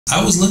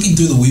I was looking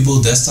through the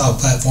Webull desktop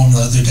platform the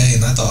other day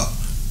and I thought,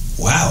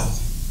 wow,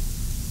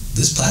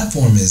 this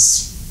platform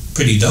is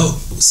pretty dope.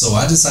 So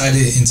I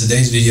decided in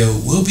today's video,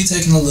 we'll be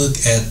taking a look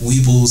at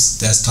Webull's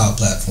desktop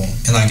platform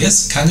and I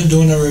guess kind of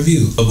doing a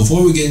review. But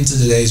before we get into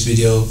today's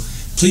video,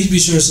 please be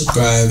sure to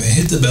subscribe and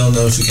hit the bell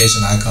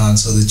notification icon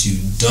so that you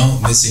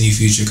don't miss any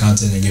future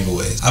content and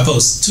giveaways. I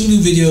post 2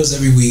 new videos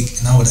every week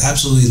and I would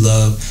absolutely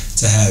love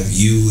to have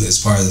you as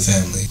part of the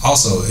family.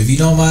 Also, if you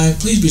don't mind,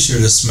 please be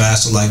sure to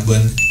smash the like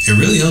button. It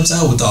really helps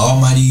out with the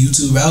almighty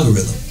YouTube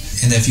algorithm.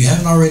 And if you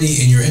haven't already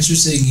and you're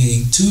interested in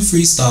getting 2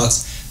 free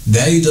stocks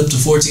valued up to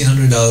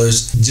 $1,400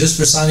 just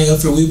for signing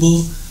up for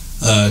Webull,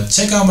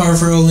 check out my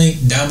referral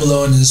link down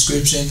below in the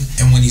description.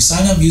 And when you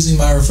sign up using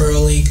my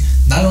referral link,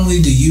 not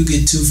only do you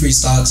get 2 free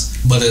stocks,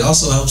 but it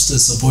also helps to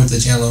support the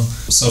channel.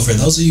 So for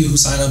those of you who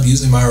sign up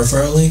using my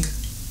referral link,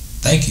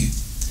 thank you.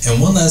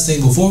 And one last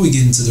thing before we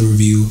get into the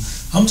review,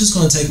 I'm just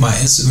going to take my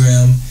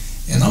Instagram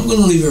and I'm going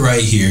to leave it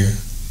right here.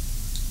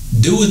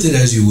 Do with it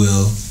as you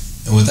will.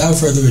 And without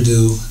further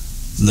ado,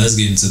 let's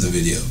get into the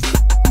video.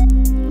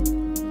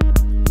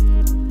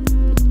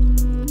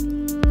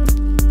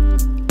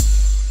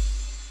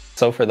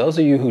 So for those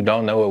of you who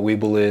don't know what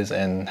Webull is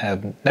and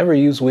have never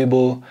used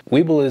Webull,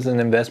 Webull is an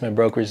investment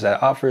brokerage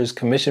that offers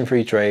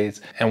commission-free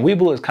trades. And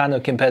Webull is kind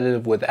of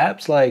competitive with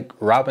apps like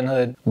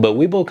Robinhood, but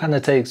Webull kind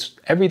of takes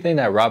everything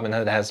that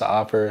Robinhood has to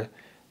offer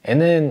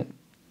and then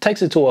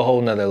takes it to a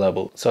whole nother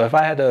level. So if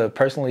I had to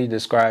personally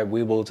describe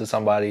Webull to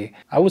somebody,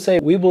 I would say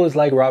Webull is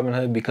like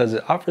Robinhood because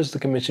it offers the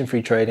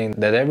commission-free trading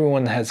that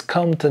everyone has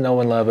come to know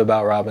and love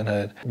about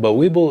Robinhood. But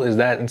Webull is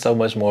that and so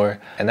much more.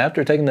 And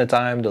after taking the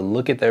time to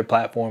look at their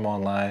platform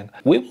online,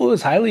 Webull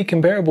is highly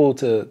comparable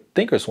to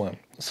Thinkorswim.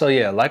 So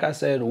yeah, like I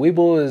said,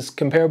 Webull is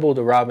comparable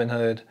to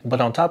Robinhood,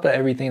 but on top of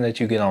everything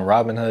that you get on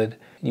Robinhood,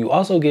 you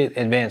also get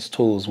advanced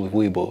tools with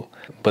Webull.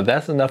 But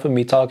that's enough of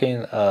me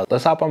talking.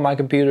 Let's hop on my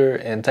computer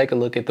and take a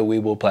look at the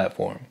Webull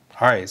platform.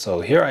 All right, so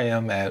here I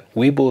am at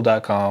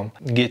Webull.com.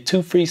 Get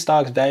 2 free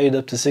stocks valued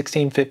up to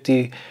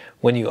 $16.50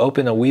 when you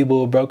open a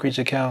Webull brokerage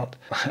account.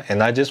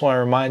 And I just want to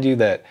remind you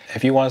that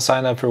if you want to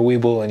sign up for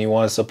Webull and you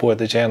want to support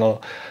the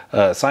channel,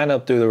 sign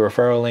up through the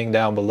referral link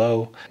down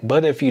below.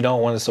 But if you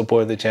don't want to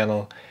support the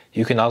channel,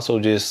 you can also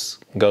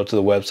just go to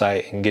the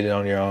website and get it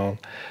on your own.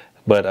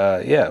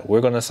 But yeah,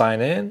 we're going to sign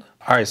in.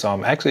 All right, so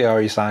I'm actually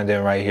already signed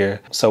in right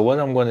here. So what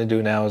I'm going to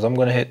do now is I'm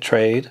going to hit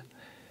trade.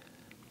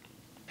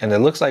 And it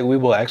looks like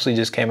Webull actually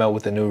just came out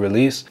with a new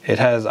release. It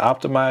has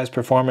optimized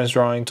performance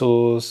drawing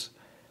tools.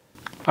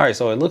 All right,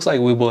 so it looks like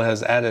Webull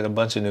has added a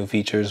bunch of new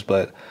features,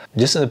 but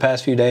just in the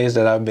past few days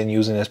that I've been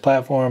using this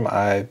platform,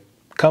 I've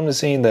come to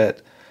see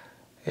that,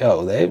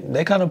 yo,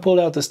 they kind of pulled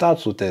out the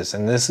stops with this,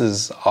 and this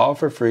is all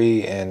for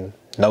free and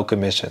no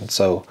commission.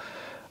 So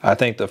I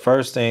think the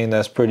first thing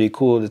that's pretty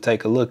cool to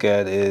take a look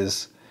at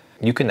is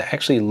you can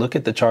actually look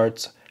at the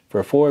charts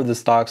for 4 of the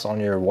stocks on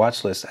your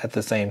watch list at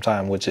the same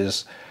time, which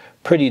is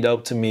pretty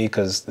dope to me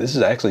because this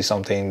is actually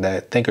something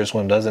that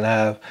Thinkorswim doesn't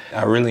have.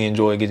 I really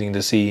enjoy getting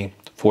to see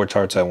 4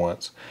 charts at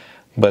once.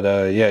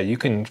 But yeah, you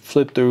can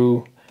flip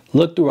through,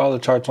 look through all the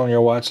charts on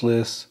your watch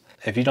list.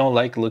 If you don't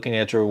like looking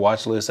at your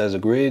watch list as a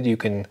grid, you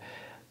can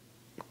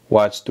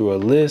watch through a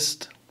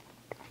list.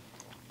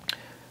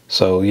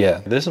 So yeah,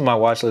 this is my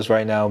watch list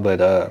right now,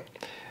 but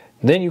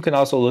then you can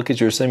also look at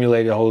your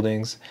simulated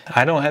holdings.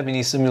 I don't have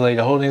any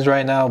simulated holdings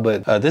right now,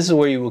 but this is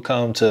where you will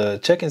come to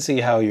check and see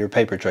how your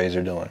paper trades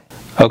are doing.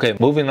 Okay,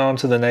 moving on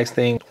to the next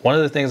thing. One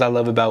of the things I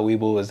love about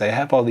Webull is they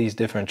have all these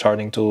different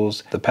charting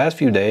tools. The past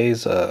few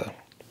days,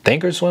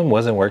 Thinkorswim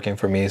wasn't working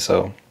for me.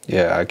 So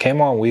yeah, I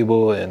came on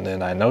Webull and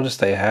then I noticed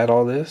they had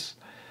all this.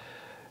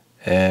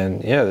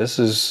 And yeah, this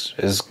is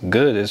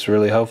good. It's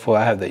really helpful.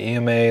 I have the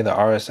EMA, the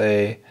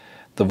RSA,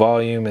 the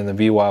volume, and the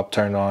VWAP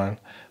turned on.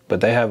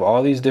 But they have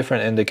all these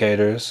different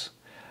indicators.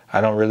 I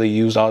don't really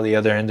use all the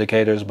other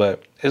indicators,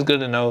 but it's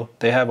good to know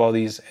they have all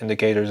these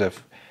indicators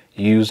if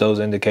you use those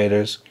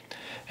indicators.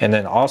 And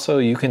then also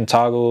you can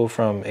toggle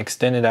from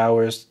extended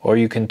hours or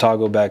you can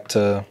toggle back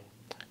to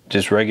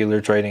just regular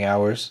trading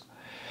hours.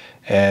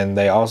 And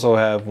they also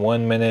have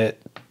 1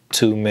 minute,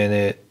 2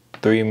 minute,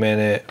 3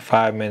 minute,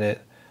 5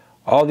 minute,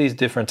 all these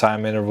different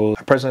time intervals.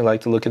 I personally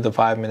like to look at the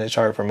 5-minute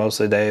chart for most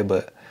of the day,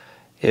 but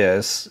yeah,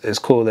 it's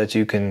cool that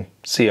you can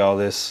see all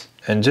this.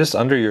 And just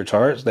under your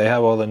charts, they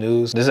have all the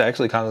news. This is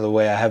actually kind of the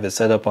way I have it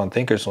set up on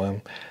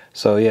Thinkorswim.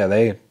 So yeah,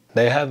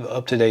 they have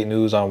up-to-date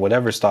news on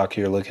whatever stock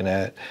you're looking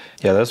at.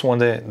 Yeah, that's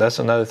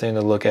another thing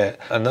to look at.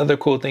 Another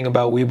cool thing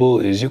about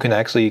Webull is you can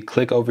actually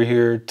click over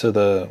here to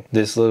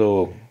this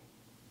little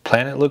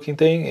planet looking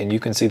thing and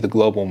you can see the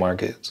global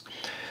markets.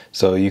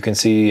 So you can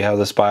see how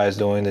the SPY is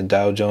doing, the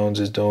Dow Jones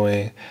is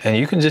doing, and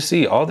you can just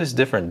see all this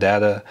different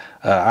data.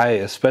 I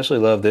especially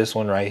love this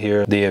one right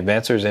here, the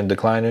advancers and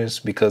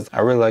decliners, because I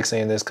really like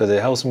seeing this because it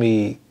helps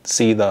me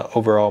see the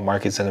overall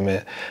market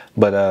sentiment.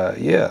 But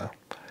yeah,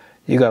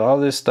 you got all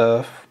this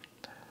stuff.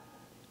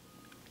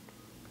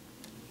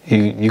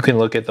 You can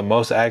look at the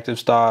most active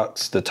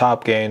stocks, the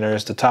top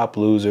gainers, the top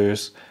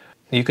losers.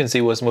 You can see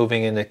what's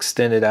moving in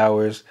extended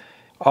hours.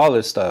 all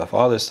this stuff,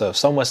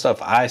 so much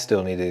stuff I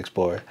still need to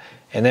explore.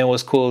 And then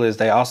what's cool is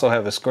they also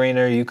have a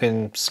screener. You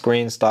can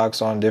screen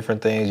stocks on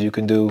different things. You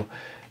can do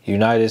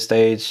United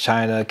States,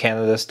 China,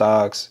 Canada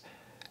stocks,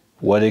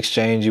 what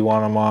exchange you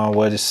want them on,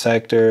 what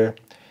sector,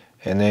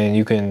 and then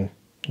you can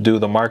do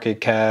the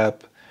market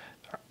cap,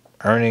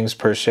 earnings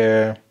per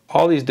share,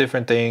 all these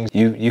different things.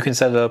 You can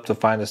set it up to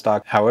find a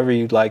stock however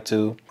you'd like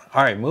to.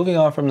 All right, moving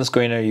on from the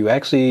screener, you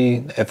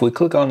actually, if we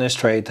click on this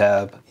trade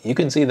tab, you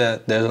can see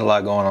that there's a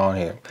lot going on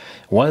here.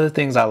 One of the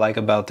things I like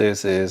about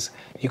this is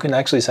you can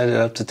actually set it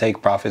up to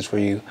take profits for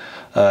you.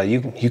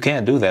 You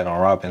can't do that on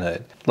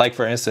Robinhood. Like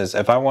for instance,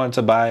 if I wanted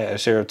to buy a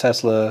share of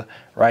Tesla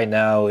right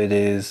now, it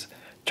is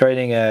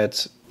trading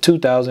at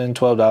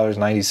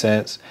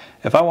 $2,012.90.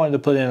 If I wanted to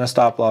put in a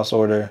stop loss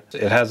order,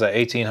 it has an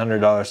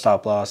 $1,800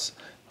 stop loss.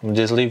 I'm gonna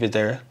just leave it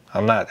there.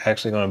 I'm not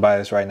actually going to buy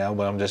this right now,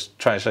 but I'm just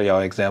trying to show y'all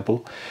an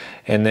example.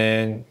 And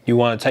then you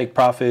want to take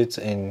profits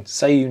and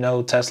say you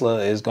know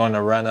Tesla is going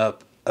to run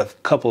up a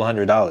couple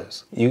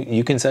 $100.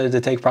 You can set it to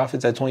take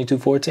profits at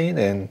 22.14,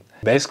 and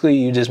basically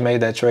you just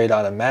made that trade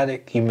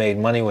automatic. You made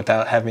money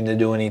without having to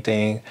do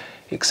anything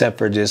except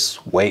for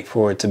just wait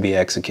for it to be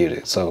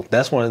executed. So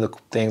that's one of the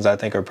things I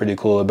think are pretty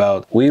cool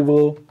about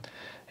Webull.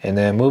 And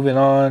then moving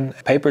on,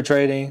 paper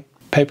trading.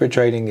 Paper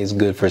trading is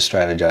good for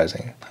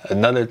strategizing.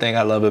 Another thing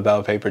I love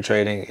about paper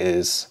trading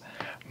is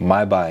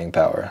my buying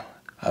power.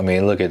 I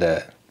mean, look at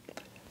that.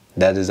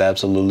 That is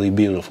absolutely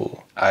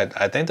beautiful. I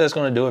think that's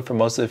going to do it for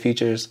most of the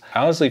features.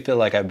 I honestly feel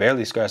like I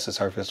barely scratched the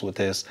surface with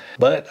this,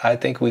 but I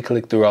think we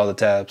clicked through all the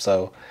tabs.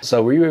 So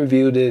we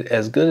reviewed it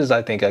as good as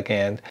I think I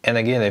can. And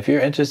again, if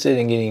you're interested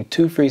in getting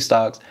 2 free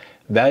stocks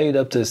valued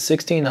up to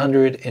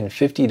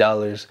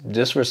 $1,650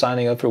 just for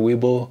signing up for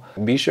Webull,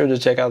 be sure to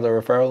check out the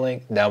referral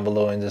link down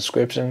below in the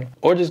description,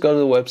 or just go to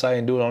the website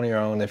and do it on your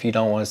own if you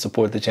don't want to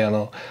support the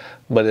channel.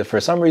 But if for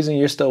some reason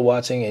you're still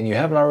watching and you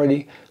haven't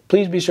already,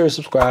 please be sure to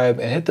subscribe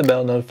and hit the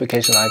bell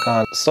notification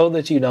icon so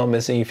that you don't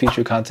miss any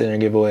future content or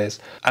giveaways.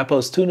 I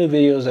post 2 new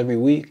videos every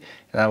week,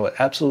 and I would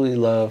absolutely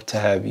love to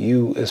have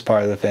you as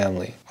part of the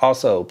family.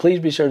 Also, please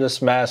be sure to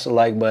smash the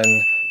like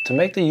button to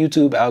make the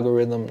YouTube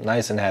algorithm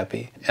nice and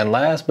happy. And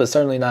last but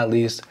certainly not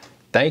least,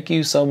 thank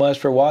you so much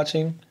for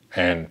watching,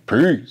 and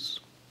peace.